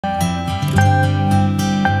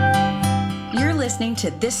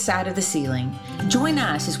listening to This Side of the Ceiling. Join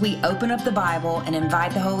us as we open up the Bible and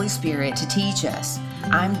invite the Holy Spirit to teach us.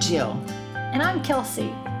 I'm Jill. And I'm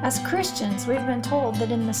Kelsey. As Christians, we've been told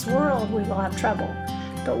that in this world we will have trouble.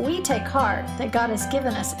 But we take heart that God has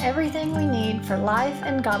given us everything we need for life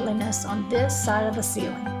and godliness on this side of the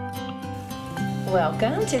ceiling.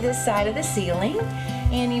 Welcome to This Side of the Ceiling.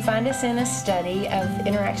 And you find us in a study of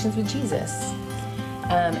interactions with Jesus.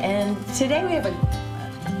 And today we have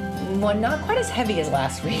one not quite as heavy as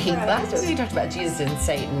last week. Right. Last week we talked about Jesus and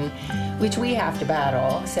Satan, which we have to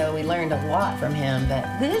battle. So we learned a lot from him.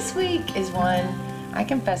 But this week is one I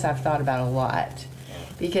confess I've thought about a lot.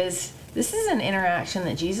 Because this is an interaction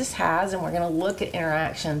that Jesus has, and we're going to look at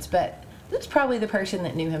interactions. But this is probably the person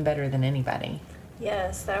that knew him better than anybody.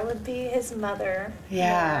 Yes, that would be his mother,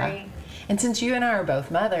 Yeah. Mary. And since you and I are both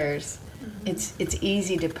mothers, it's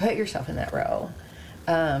easy to put yourself in that role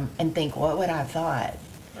and think, what would I have thought?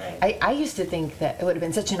 Right. I used to think that it would have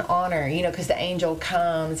been such an honor, because the angel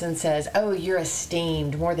comes and says, oh, you're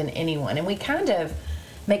esteemed more than anyone. And we kind of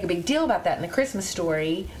make a big deal about that in the Christmas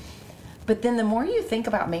story. But then the more you think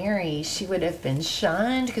about Mary, she would have been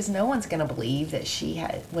shunned because no one's going to believe that she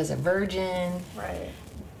was a virgin. Right.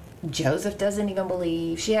 Joseph doesn't even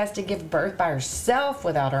believe. She has to give birth by herself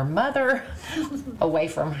without her mother, away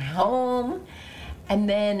from home. And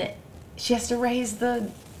then she has to raise the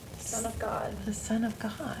Son of God. The Son of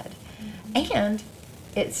God. And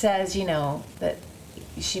it says, that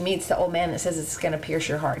she meets the old man that says it's going to pierce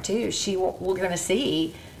your heart too. We're going to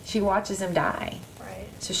see, she watches him die. Right.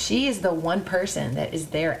 So she is the one person that is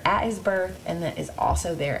there at his birth and that is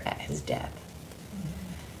also there at his death.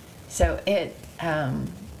 So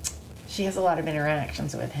she has a lot of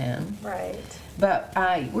interactions with him. Right. But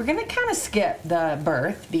we're going to kind of skip the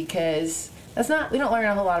birth because we don't learn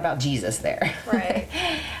a whole lot about Jesus there. Right.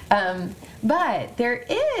 But there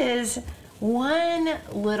is one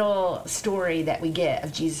little story that we get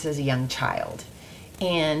of Jesus as a young child.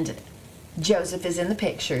 And Joseph is in the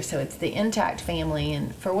picture, so it's the intact family.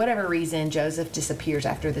 And for whatever reason, Joseph disappears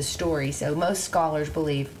after the story. So most scholars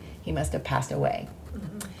believe he must have passed away.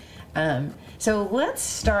 Mm-hmm. So let's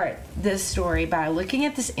start this story by looking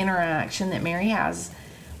at this interaction that Mary has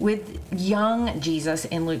with young Jesus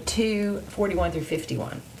in Luke 2:41 through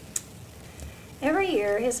 51. Every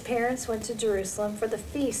year, his parents went to Jerusalem for the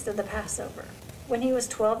feast of the Passover. When he was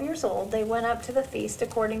 12 years old, they went up to the feast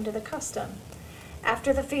according to the custom.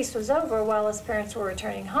 After the feast was over, while his parents were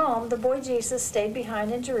returning home, the boy Jesus stayed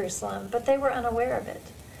behind in Jerusalem, but they were unaware of it.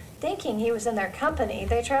 Thinking he was in their company,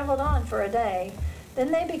 they traveled on for a day.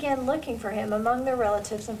 Then they began looking for him among their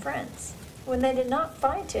relatives and friends. When they did not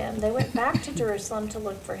find him, they went back to Jerusalem to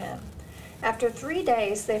look for him. After 3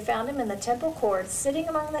 days, they found him in the temple courts, sitting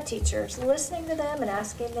among the teachers, listening to them and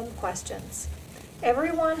asking them questions.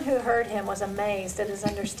 Everyone who heard him was amazed at his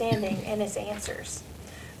understanding and his answers.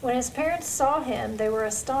 When his parents saw him, they were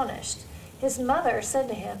astonished. His mother said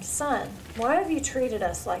to him, "Son, why have you treated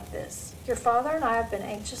us like this? Your father and I have been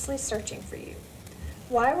anxiously searching for you."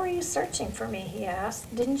 "Why were you searching for me?" he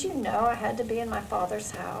asked. "Didn't you know I had to be in my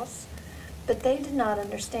father's house?" But they did not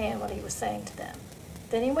understand what he was saying to them.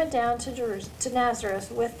 Then he went down to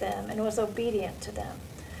Nazareth with them and was obedient to them.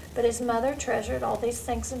 But his mother treasured all these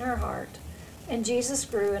things in her heart. And Jesus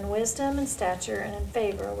grew in wisdom and stature and in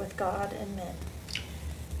favor with God and men.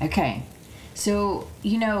 Okay, so,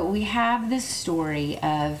 we have this story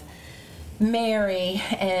of Mary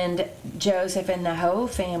and Joseph and the whole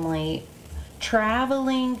family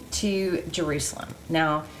traveling to Jerusalem.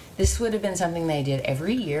 Now, this would have been something they did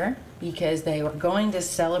every year because they were going to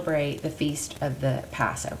celebrate the feast of the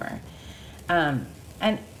Passover. And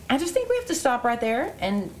I just think we have to stop right there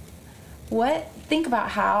and think about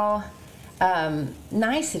how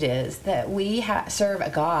nice it is that we serve a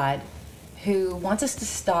God who wants us to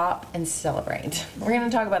stop and celebrate. We're going to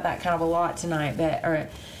talk about that kind of a lot tonight, but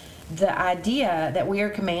the idea that we are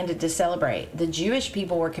commanded to celebrate. The Jewish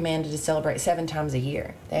people were commanded to celebrate 7 times a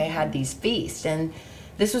year. They had these feasts, and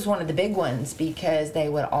this was one of the big ones because they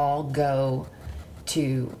would all go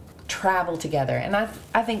to travel together. And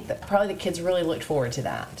I think that probably the kids really looked forward to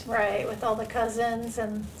that. Right, with all the cousins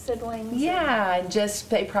and siblings. Yeah, and just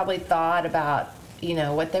they probably thought about,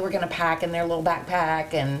 what they were going to pack in their little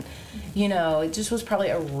backpack, and it just was probably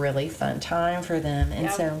a really fun time for them.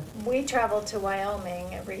 And so we traveled to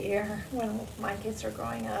Wyoming every year when my kids were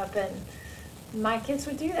growing up, and my kids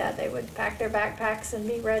would do that. They would pack their backpacks and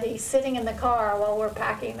be ready, sitting in the car while we're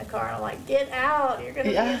packing the car. And I'm like, get out! You're going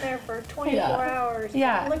to be in there for 24 hours.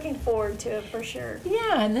 Yeah, I'm looking forward to it for sure.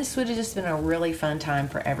 Yeah, and this would have just been a really fun time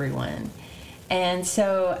for everyone. And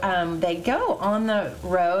so they go on the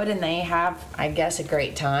road and they have, I guess, a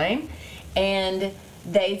great time. And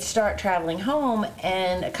they start traveling home,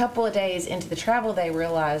 and a couple of days into the travel, they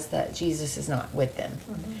realize that Jesus is not with them.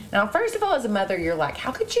 Now, first of all, as a mother, you're like,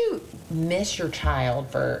 how could you miss your child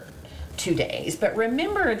for 2 days? But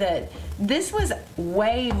remember that this was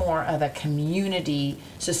way more of a community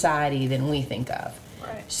society than we think of.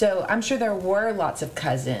 Right. So I'm sure there were lots of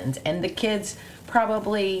cousins, and the kids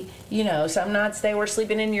probably, some nights they were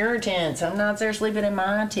sleeping in your tent, some nights they're sleeping in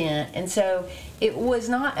my tent. And so it was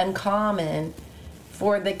not uncommon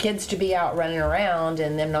for the kids to be out running around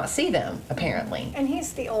and them not see them, apparently. And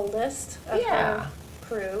he's the oldest of Yeah. the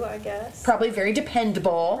crew, I guess. Probably very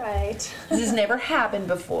dependable. Right. This has never happened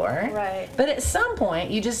before. Right. But at some point,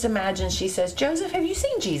 you just imagine she says, Joseph, have you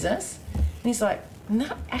seen Jesus? And he's like, no,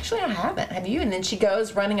 actually I haven't. Have you? And then she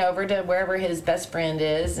goes running over to wherever his best friend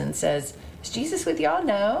is and says, is Jesus with y'all?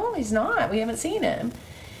 No, he's not. We haven't seen him.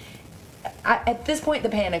 At this point, the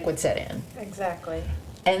panic would set in. Exactly.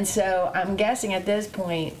 And so I'm guessing at this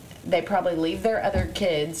point, they probably leave their other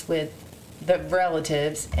kids with the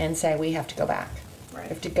relatives and say, we have to go back. Right. We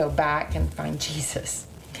have to go back and find Jesus.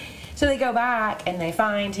 So they go back and they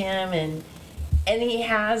find him, and he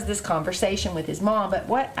has this conversation with his mom. But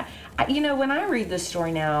when I read this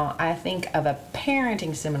story now, I think of a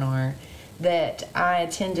parenting seminar that I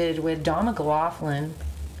attended with Don McLaughlin,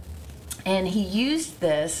 and he used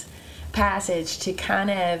this passage to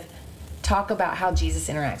kind of talk about how Jesus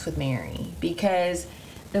interacts with Mary, because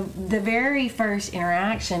the very first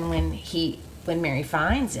interaction when Mary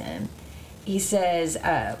finds him, he says,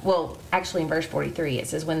 actually in verse 43 it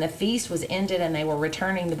says, when the feast was ended and they were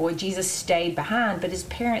returning, the boy Jesus stayed behind, but his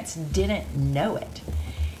parents didn't know it.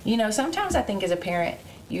 Sometimes I think as a parent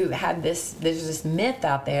there's this myth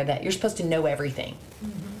out there that you're supposed to know everything.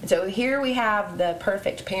 And so here we have the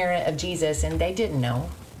perfect parent of Jesus, and they didn't know.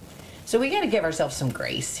 So we got to give ourselves some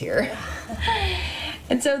grace here.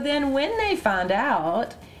 And so then when they find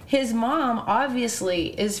out, his mom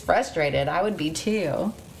obviously is frustrated. I would be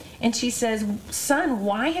too. And she says, son,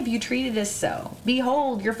 why have you treated us so?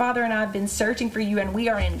 Behold, your father and I have been searching for you, and we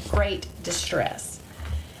are in great distress.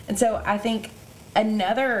 And so I think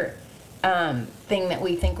another thing that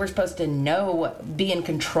we think we're supposed to know, be in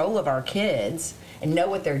control of our kids and know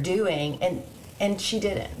what they're doing, and she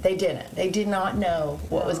didn't. They didn't. They did not know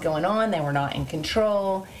what was going on. They were not in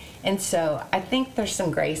control. And so I think there's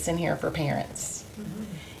some grace in here for parents.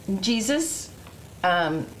 Mm-hmm. Jesus,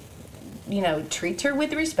 treats her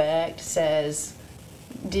with respect, says,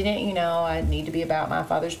 didn't you know I need to be about my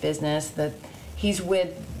Father's business? That he's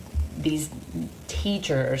with these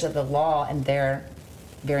teachers of the law, and they're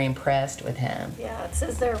very impressed with him. Yeah, it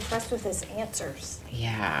says they're impressed with his answers.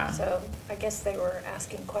 Yeah. So I guess they were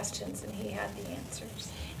asking questions and he had the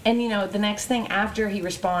answers. And the next thing after he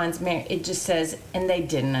responds, it just says, and they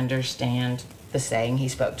didn't understand the saying he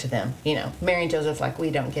spoke to them. Mary and Joseph, like,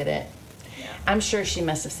 we don't get it. Yeah. I'm sure she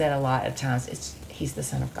must have said a lot of times, he's the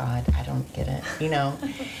Son of God. I don't get it,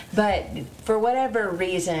 But for whatever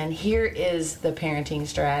reason, here is the parenting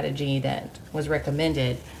strategy that was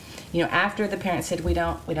recommended. After the parents said, we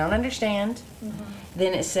don't understand,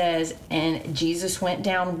 then it says, and Jesus went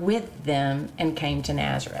down with them and came to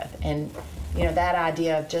Nazareth. And, that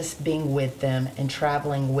idea of just being with them and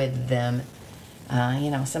traveling with them,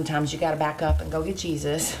 sometimes you got to back up and go get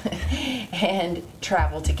Jesus and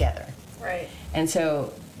travel together. Right. And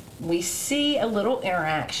so we see a little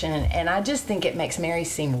interaction, and I just think it makes Mary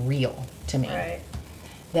seem real to me. Right.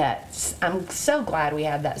 I'm so glad we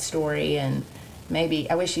had that story, and maybe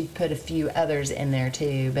I wish you'd put a few others in there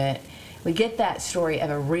too, but we get that story of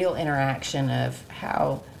a real interaction of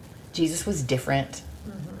how Jesus was different.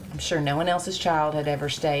 Mm-hmm. I'm sure no one else's child had ever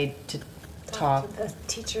stayed to talk to the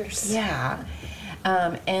teachers. Yeah.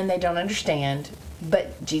 And they don't understand,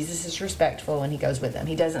 but Jesus is respectful and he goes with them.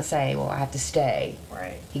 He doesn't say, well, I have to stay.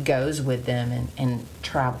 Right. He goes with them and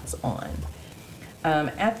travels on.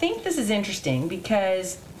 I think this is interesting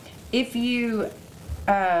because if you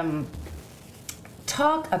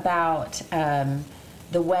talk about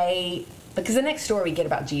the way, because the next story we get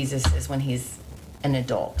about Jesus is when he's an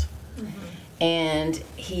adult. Mm-hmm. And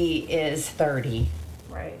he is 30.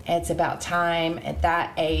 Right. It's about time. At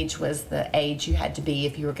that age was the age you had to be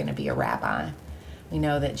if you were going to be a rabbi. We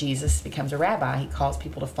know that Jesus becomes a rabbi. He calls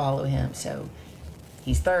people to follow him. So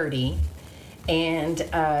he's 30. And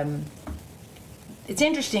it's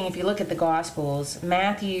interesting if you look at the Gospels,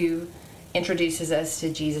 Matthew introduces us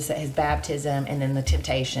to Jesus at his baptism and then the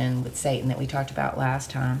temptation with Satan that we talked about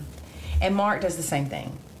last time. And Mark does the same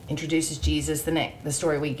thing. Introduces Jesus. The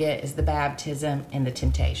story we get is the baptism and the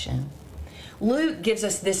temptation. Luke gives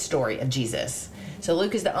us this story of Jesus. So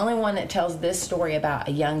Luke is the only one that tells this story about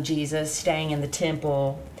a young Jesus staying in the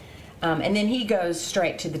temple And then he goes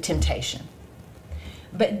straight to the temptation.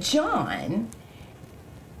 But John,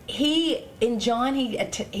 he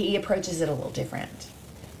approaches it a little different.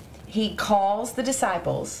 He calls the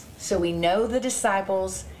disciples, so we know the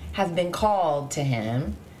disciples have been called to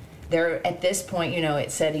him. They're at this point,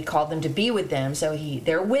 it said he called them to be with them, so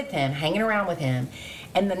they're with him, hanging around with him.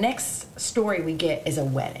 And the next story we get is a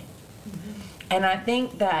wedding. Mm-hmm. And I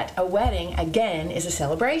think that a wedding, again, is a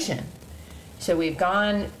celebration. So we've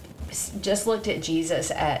just looked at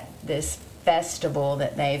Jesus at this festival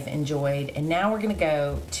that they've enjoyed, and now we're going to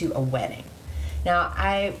go to a wedding. Now,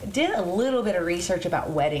 I did a little bit of research about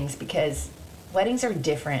weddings because weddings are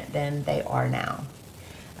different than they are now.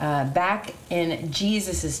 Back in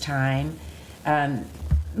Jesus' time,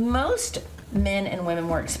 most men and women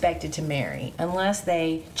were expected to marry unless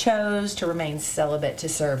they chose to remain celibate to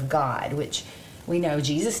serve God, which we know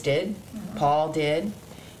Jesus did, Paul did.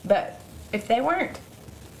 But if they weren't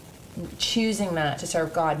choosing not to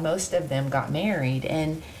serve God, most of them got married,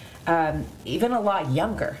 and even a lot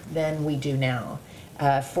younger than we do now.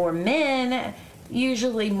 For men,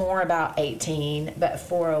 usually more about 18, but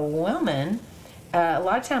for a woman, a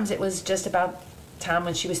lot of times it was just about time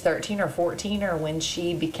when she was 13 or 14 or when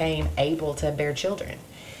she became able to bear children.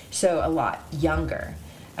 So a lot younger.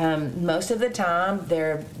 Most of the time,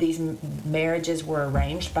 these marriages were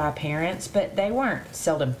arranged by parents, but they weren't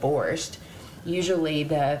seldom forced. Usually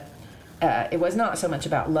it was not so much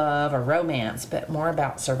about love or romance, but more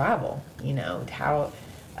about survival, how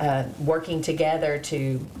working together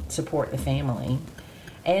to support the family.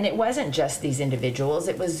 And it wasn't just these individuals,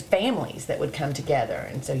 it was families that would come together.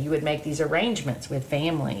 And so you would make these arrangements with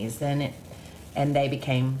families, and they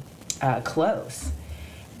became close.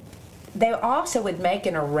 They also would make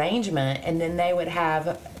an arrangement, and then they would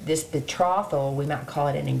have this betrothal, we might call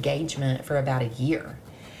it an engagement, for about a year.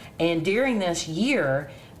 And during this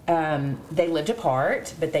year, they lived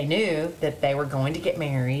apart, but they knew that they were going to get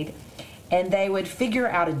married, and they would figure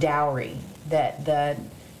out a dowry that the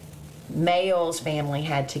male's family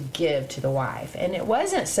had to give to the wife. And it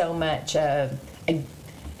wasn't so much a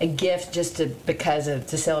gift just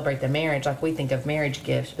to celebrate the marriage like we think of marriage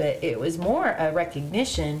gifts, but it was more a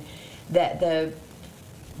recognition that the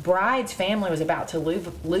bride's family was about to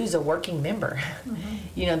lose a working member.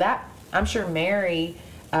 Mm-hmm. That, I'm sure Mary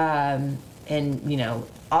and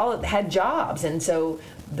all had jobs, and so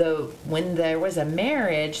when there was a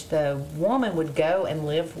marriage, the woman would go and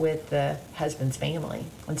live with the husband's family,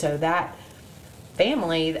 and so that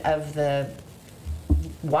family of the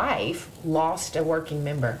wife lost a working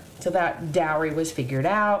member. So that dowry was figured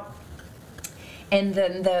out, and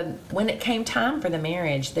then when it came time for the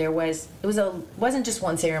marriage, wasn't just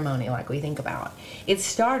one ceremony like we think about. It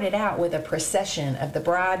started out with a procession of the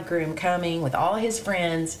bridegroom coming with all his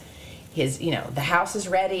friends. The house is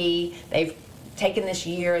ready. They've taken this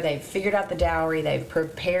year. They've figured out the dowry. They've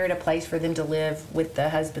prepared a place for them to live with the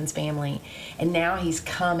husband's family. And now he's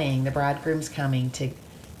coming. The bridegroom's coming to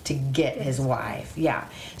get his wife. Yeah.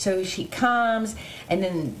 So she comes, and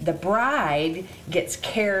then the bride gets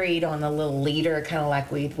carried on the little litter, kind of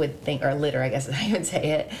like we would think, or litter, I guess I would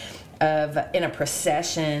say it, in a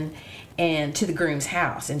procession, and to the groom's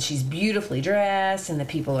house. And she's beautifully dressed, and the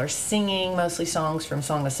people are singing, mostly songs from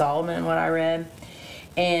Song of Solomon, what I read.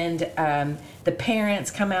 And the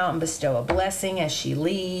parents come out and bestow a blessing as she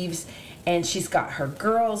leaves, and she's got her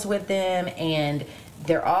girls with them, and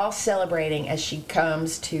they're all celebrating as she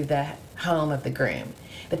comes to the home of the groom.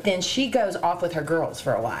 But then she goes off with her girls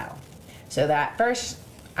for a while. So that first,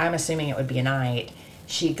 I'm assuming it would be a night,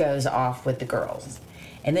 she goes off with the girls.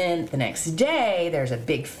 And then the next day, there's a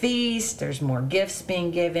big feast, there's more gifts being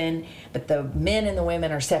given, but the men and the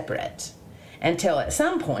women are separate. Until at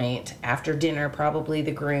some point, after dinner, probably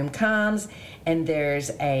the groom comes, and there's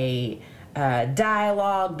a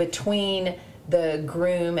dialogue between the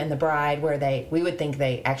groom and the bride where we would think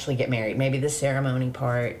they actually get married, maybe the ceremony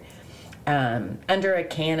part, under a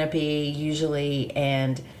canopy usually,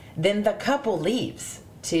 and then the couple leaves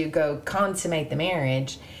to go consummate the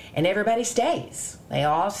marriage, and everybody stays. They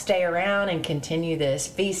all stay around and continue this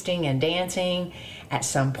feasting and dancing. At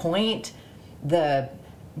some point, the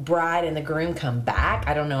bride and the groom come back.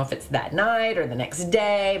 I don't know if it's that night or the next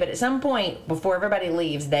day, but at some point before everybody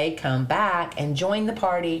leaves, they come back and join the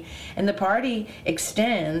party, and the party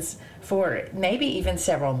extends for maybe even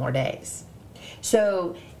several more days.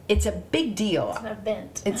 So it's a big deal. It's an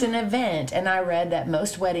event. It's an event, and I read that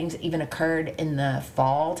most weddings even occurred in the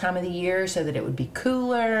fall time of the year so that it would be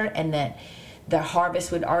cooler, and that the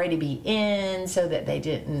harvest would already be in, so that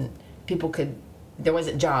there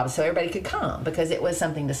wasn't jobs, so everybody could come because it was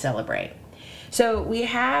something to celebrate. So we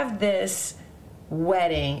have this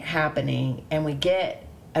wedding happening, and we get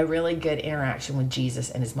a really good interaction with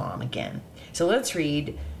Jesus and his mom again. So let's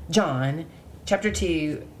read John chapter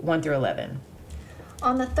 2, 1 through 11.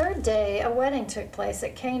 On the third day, a wedding took place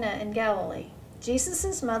at Cana in Galilee.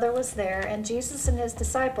 Jesus' mother was there, and Jesus and his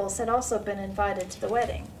disciples had also been invited to the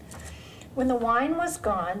wedding. When the wine was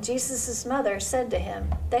gone, Jesus' mother said to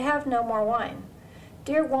him, "They have no more wine."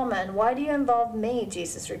 "Dear woman, why do you involve me?"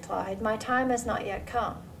 Jesus replied. "My time has not yet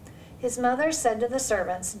come." His mother said to the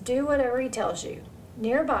servants, "Do whatever he tells you."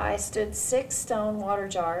 Nearby stood 6 stone water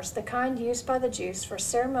jars, the kind used by the Jews for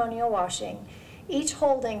ceremonial washing, each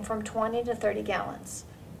holding from 20 to 30 gallons.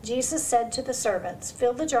 Jesus said to the servants,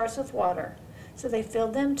 "Fill the jars with water." So they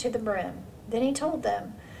filled them to the brim. Then he told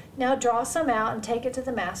them, "Now draw some out and take it to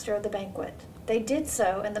the master of the banquet." They did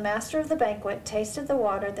so, and the master of the banquet tasted the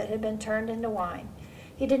water that had been turned into wine.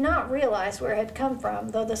 He did not realize where it had come from,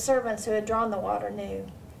 though the servants who had drawn the water knew.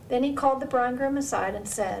 Then he called the bridegroom aside and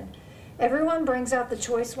said, "Everyone brings out the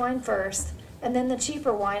choice wine first, and then the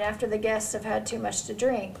cheaper wine after the guests have had too much to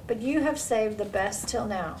drink, but you have saved the best till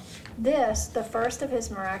now." This, the first of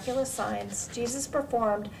his miraculous signs, Jesus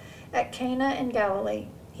performed at Cana in Galilee.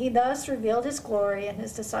 He thus revealed his glory, and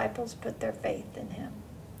his disciples put their faith in him.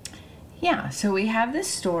 Yeah, so we have this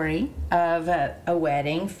story of a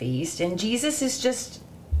wedding feast, and Jesus is just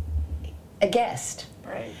a guest.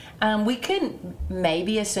 Right. We could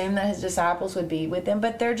maybe assume that his disciples would be with him,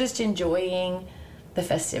 but they're just enjoying the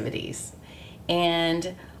festivities.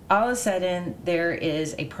 And all of a sudden, there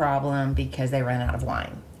is a problem because they run out of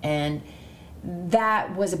wine. And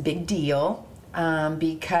that was a big deal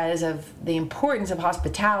because of the importance of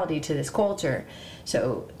hospitality to this culture.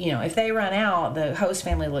 So, if they run out, the host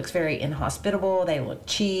family looks very inhospitable, they look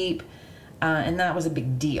cheap, and that was a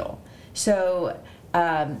big deal. So,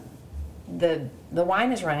 the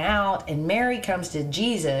wine has run out, and Mary comes to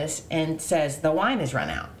Jesus and says, the wine has run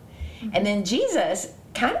out. Mm-hmm. And then Jesus,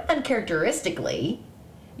 kind of uncharacteristically,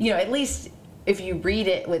 at least if you read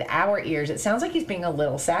it with our ears, it sounds like he's being a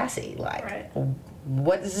little sassy, like, right.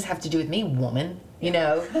 What does this have to do with me, woman? And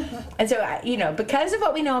so, because of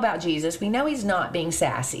what we know about Jesus, we know he's not being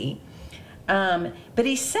sassy. But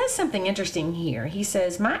he says something interesting here. He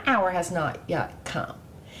says, "My hour has not yet come."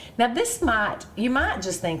 Now, you might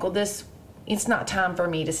just think, well, it's not time for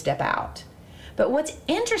me to step out. But what's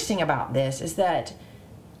interesting about this is that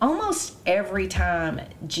almost every time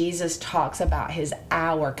Jesus talks about his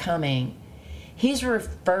hour coming, he's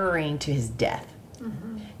referring to his death. Mm-hmm.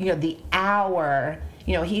 The hour,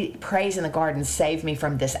 he prays in the garden, "Save me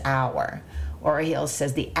from this hour." Or he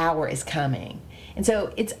says, "The hour is coming." And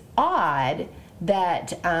so it's odd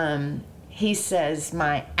that he says,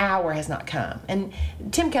 "My hour has not come." And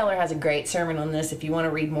Tim Keller has a great sermon on this. If you want to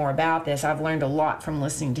read more about this, I've learned a lot from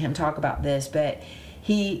listening to him talk about this. But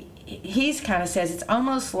he's kind of says it's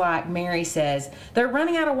almost like Mary says, "They're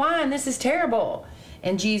running out of wine. This is terrible."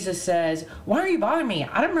 And Jesus says, "Why are you bothering me?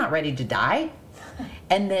 I'm not ready to die."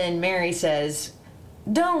 And then Mary says,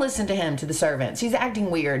 "Don't listen to him, to the servants. He's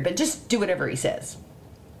acting weird, but just do whatever he says."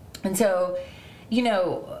 And so,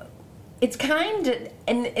 it's kind of,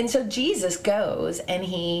 and so Jesus goes and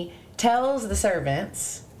he tells the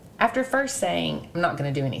servants, after first saying, "I'm not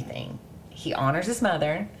going to do anything," he honors his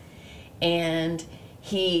mother, and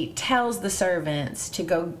he tells the servants to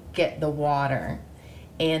go get the water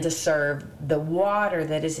and to serve the water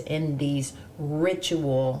that is in these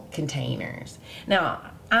ritual containers. Now,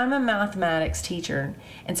 I'm a mathematics teacher,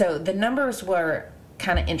 and so the numbers were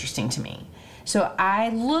kind of interesting to me. So I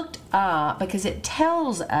looked up, because it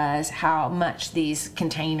tells us how much these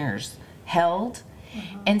containers held.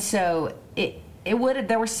 Mm-hmm. And so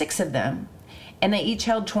there were 6 of them, and they each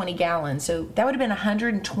held 20 gallons. So that would have been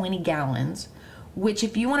 120 gallons, which,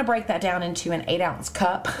 if you want to break that down into an 8-ounce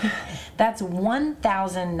cup, that's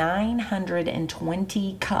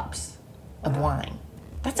 1,920 cups of wine.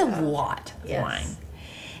 That's a lot of wine.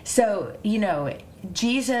 So,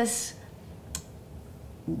 Jesus,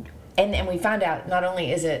 and we find out not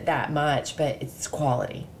only is it that much, but it's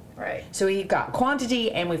quality. Right. So we've got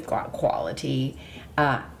quantity and we've got quality,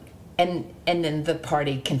 and then the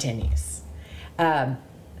party continues.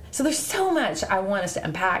 So there's so much I want us to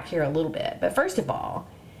unpack here a little bit. But first of all,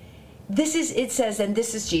 it says, and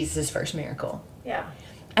this is Jesus' first miracle. Yeah.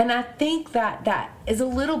 And I think that is a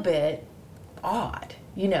little bit odd.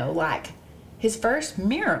 Like, his first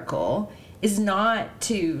miracle is not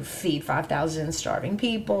to feed 5,000 starving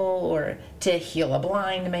people or to heal a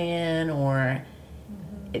blind man, or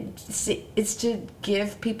it's to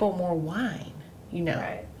give people more wine,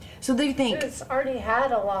 Right. So they think, it's already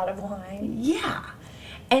had a lot of wine. Yeah.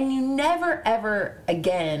 And you never, ever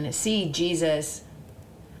again see Jesus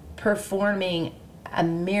performing a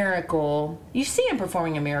miracle. You see him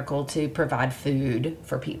performing a miracle to provide food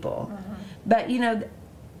for people. But, you know,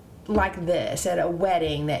 like this, at a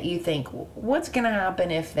wedding, that you think, what's going to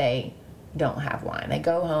happen if they don't have wine? They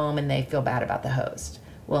go home and they feel bad about the host.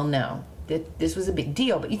 Well, no. This was a big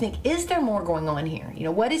deal. But you think, is there more going on here? You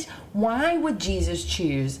know, why would Jesus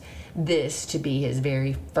choose this to be his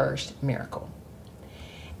very first miracle?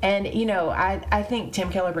 And, you know, I think Tim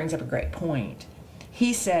Keller brings up a great point.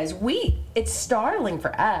 He says, it's startling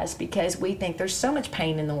for us because we think there's so much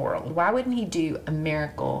pain in the world. Why wouldn't he do a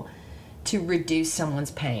miracle to reduce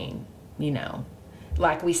someone's pain, you know,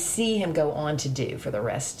 like we see him go on to do for the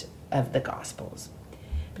rest of the Gospels?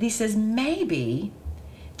 But he says maybe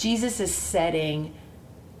Jesus is setting,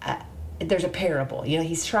 there's a parable, you know,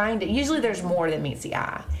 he's trying to, usually there's more than meets the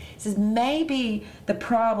eye. He says maybe the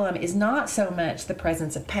problem is not so much the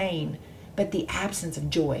presence of pain, but the absence of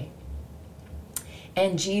joy.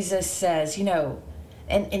 And Jesus says, you know,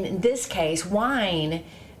 and in this case, wine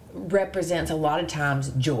represents a lot of times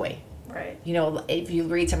joy. Right. You know, if you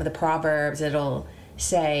read some of the Proverbs, it'll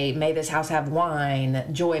say, may this house have wine,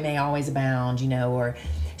 that joy may always abound, you know, or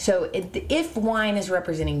so if wine is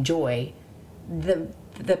representing joy,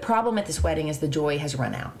 the problem at this wedding is the joy has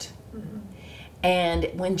run out. And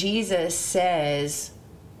when Jesus says,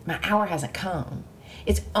 my hour hasn't come,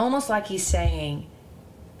 it's almost like he's saying,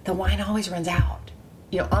 the wine always runs out.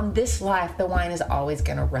 You know, on this life, the wine is always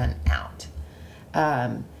going to run out.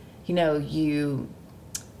 You know, you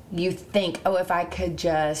think, oh, if I could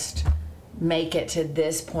just make it to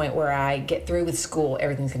this point where I get through with school,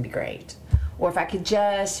 everything's going to be great. Or if I could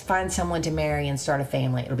just find someone to marry and start a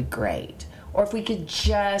family, it'll be great. Or if we could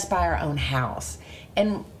just buy our own house.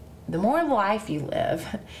 And the more life you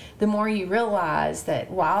live, the more you realize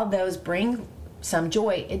that while those bring some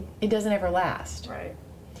joy, it doesn't ever last. Right.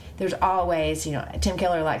 There's always, you know, Tim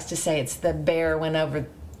Keller likes to say it's the bear went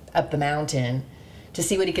up the mountain to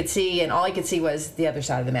see what he could see, and all he could see was the other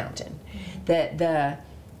side of the mountain. That the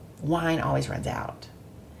wine always runs out.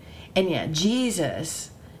 And yet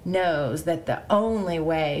Jesus knows that the only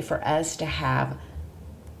way for us to have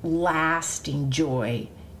lasting joy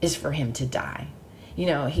is for him to die. You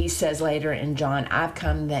know, he says later in John, I've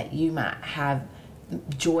come that you might have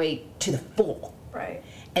joy to the full. Right.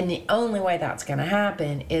 And the only way that's going to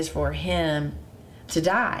happen is for him to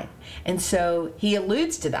die. And so he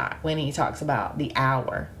alludes to that when he talks about the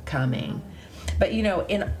hour coming. But, you know,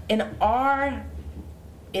 in our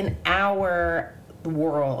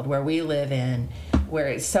world where we live in,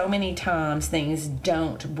 where so many times things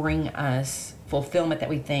don't bring us fulfillment that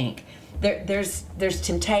we think, there's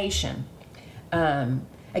temptation.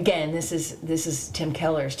 Again, this is Tim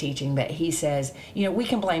Keller's teaching, but he says, you know, we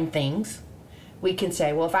can blame things. We can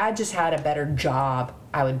say, well, if I just had a better job,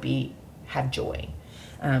 I would have joy.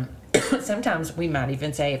 Sometimes we might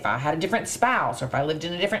even say, if I had a different spouse, or if I lived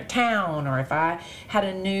in a different town, or if I had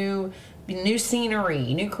a new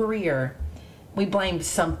scenery, new career, we blame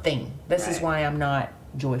something. This is why I'm not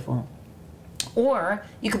joyful. Or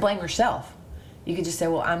you could blame yourself. You could just say,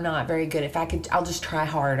 well, I'm not very good. I'll just try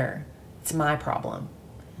harder. It's my problem.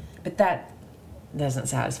 But that doesn't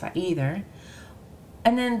satisfy either.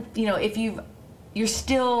 And then, you know, if you're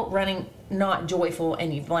still running not joyful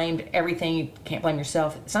and you've blamed everything, you can't blame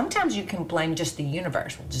yourself. Sometimes you can blame just the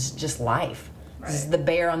universe, just life. Right. This is the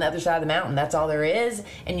bear on the other side of the mountain. That's all there is.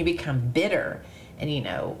 And you become bitter. And, you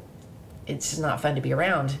know, it's just not fun to be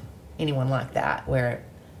around anyone like that, where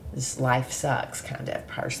this life sucks kind of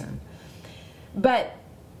person. But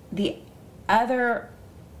the other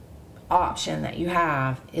option that you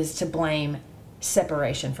have is to blame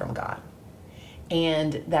separation from God.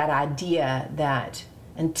 And that idea that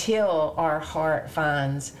until our heart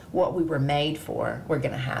finds what we were made for, we're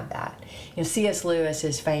going to have that. You know, C.S. Lewis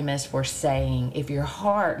is famous for saying, if your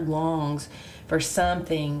heart longs for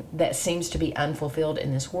something that seems to be unfulfilled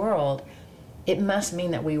in this world, it must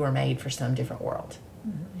mean that we were made for some different world.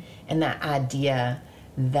 Mm-hmm. And that idea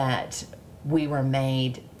that we were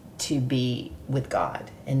made to be with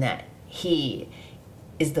God, and that He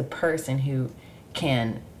is the person who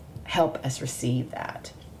can help us receive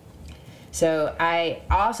that. So I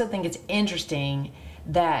also think it's interesting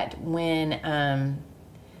that when,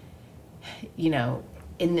 you know,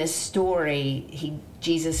 in this story,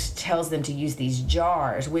 Jesus tells them to use these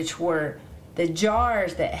jars, which were the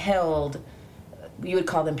jars that held, you would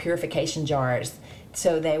call them purification jars.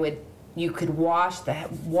 So you could wash the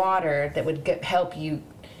water that would help you,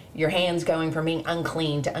 your hands going from being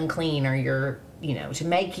unclean to unclean, or to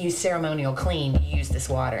make you ceremonial clean, you use this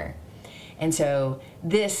water. And so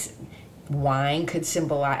this wine could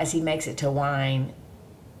symbolize, as he makes it to wine,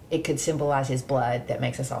 it could symbolize his blood that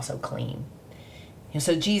makes us also clean. And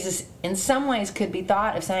so Jesus, in some ways, could be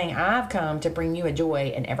thought of saying, I've come to bring you a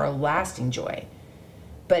joy, an everlasting joy.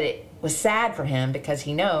 But it was sad for him because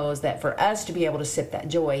he knows that for us to be able to sip that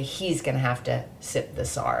joy, he's going to have to sip the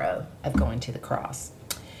sorrow of going to the cross.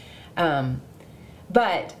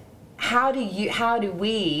 But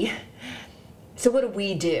so what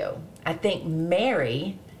do? I think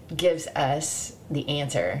Mary gives us the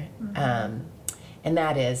answer, and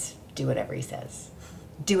that is, do whatever he says.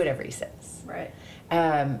 Do whatever he says. Right.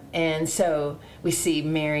 And so we see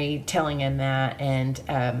Mary telling him that,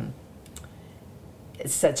 and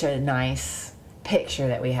it's such a nice picture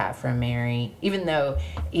that we have from Mary, even though,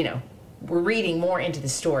 we're reading more into the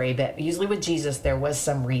story, but usually with Jesus, there was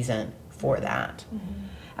some reason for that.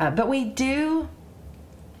 But we do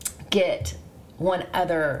get one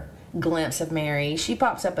other glimpse of Mary. She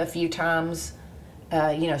pops up a few times.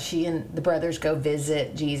 She and the brothers go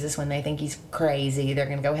visit Jesus when they think he's crazy. They're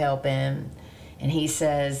going to go help him. And he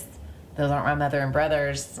says, those aren't my mother and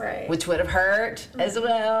brothers, right. Which would have hurt as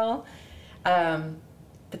well.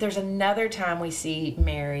 But there's another time we see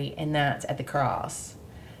Mary, and that's at the cross.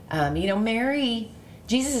 Mary,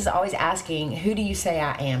 Jesus is always asking, who do you say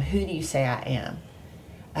I am? Who do you say I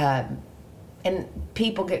am? And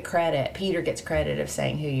people get credit. Peter gets credit of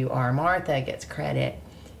saying who you are. Martha gets credit.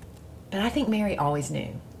 But I think Mary always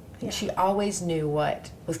knew. I think she always knew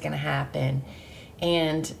what was going to happen.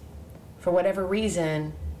 And for whatever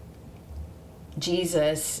reason,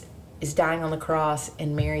 Jesus is dying on the cross,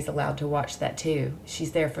 and Mary's allowed to watch that too.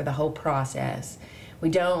 She's there for the whole process. We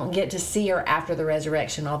don't get to see her after the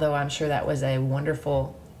resurrection, although I'm sure that was a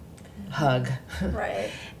wonderful hug. Right.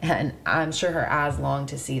 And I'm sure her eyes long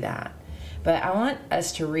to see that. But I want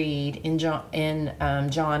us to read in John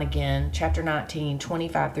again, chapter 19,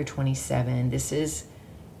 25 through 27. This is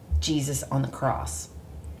Jesus on the cross.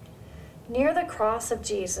 Near the cross of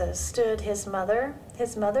Jesus stood his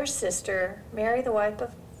mother's sister, Mary the wife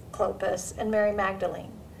of Clopas, and Mary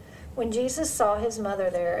Magdalene. When Jesus saw his mother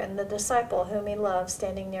there and the disciple whom he loved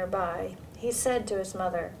standing nearby, he said to his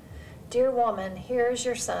mother, "Dear woman, here is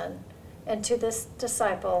your son," and to this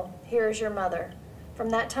disciple, "Here is your mother." From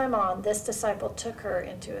that time on, this disciple took her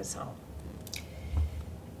into his home.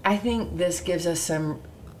 I think this gives us some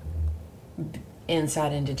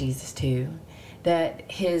insight into Jesus too, that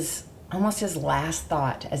almost his last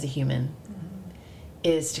thought as a human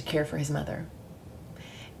is to care for his mother.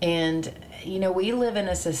 And we live in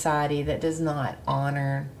a society that does not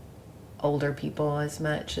honor older people as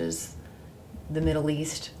much as the Middle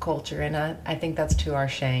East culture, and I think that's to our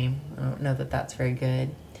shame. I don't know that that's very good.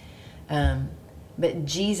 But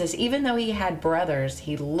Jesus, even though he had brothers,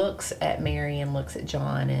 he looks at Mary and looks at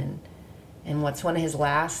John, and what's one of his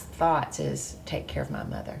last thoughts is, take care of my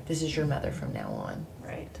mother. This is your mother from now on.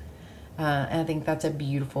 Right. And I think that's a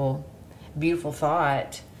beautiful, beautiful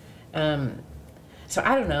thought. So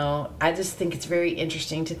I don't know. I just think it's very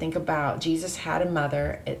interesting to think about Jesus had a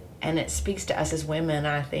mother, and it speaks to us as women,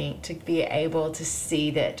 I think, to be able to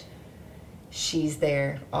see that she's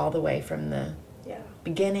there all the way from the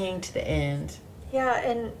beginning to the end. Yeah,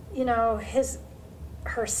 and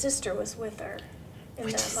her sister was with her in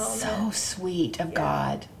Which that is moment. so sweet of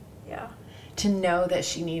God. Yeah. To know that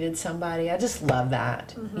she needed somebody. I just love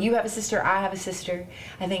that. You have a sister, I have a sister.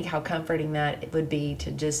 I think how comforting that it would be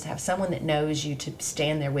to just have someone that knows you to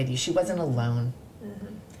stand there with you. She wasn't alone.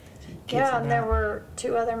 Yeah, and there were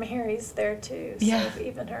 2 other Marys there too. So Yeah.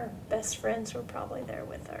 even her best friends were probably there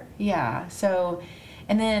with her. Yeah, so,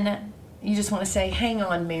 and then you just want to say, hang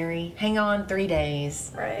on, Mary. Hang on 3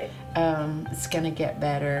 days. Right. It's going to get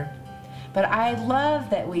better. But I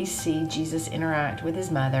love that we see Jesus interact with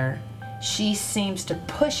his mother. She seems to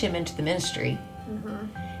push him into the ministry.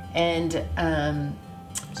 And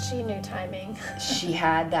She knew timing. she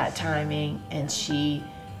had that timing, and she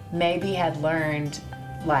maybe had learned,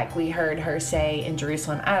 like we heard her say in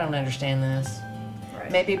Jerusalem, I don't understand this.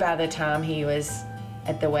 Right. Maybe by the time he was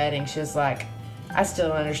at the wedding, she was like, I still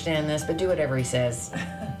don't understand this, but do whatever he says.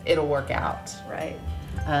 It'll work out. Right.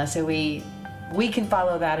 So we can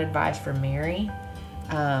follow that advice from Mary.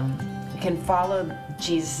 We can follow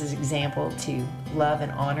Jesus' example to love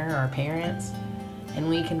and honor our parents. And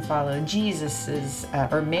we can follow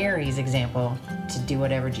or Mary's example to do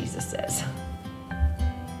whatever Jesus says.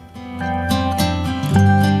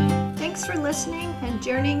 Thanks for listening and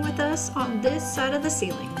journeying with us on this side of the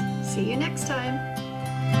ceiling. See you next time.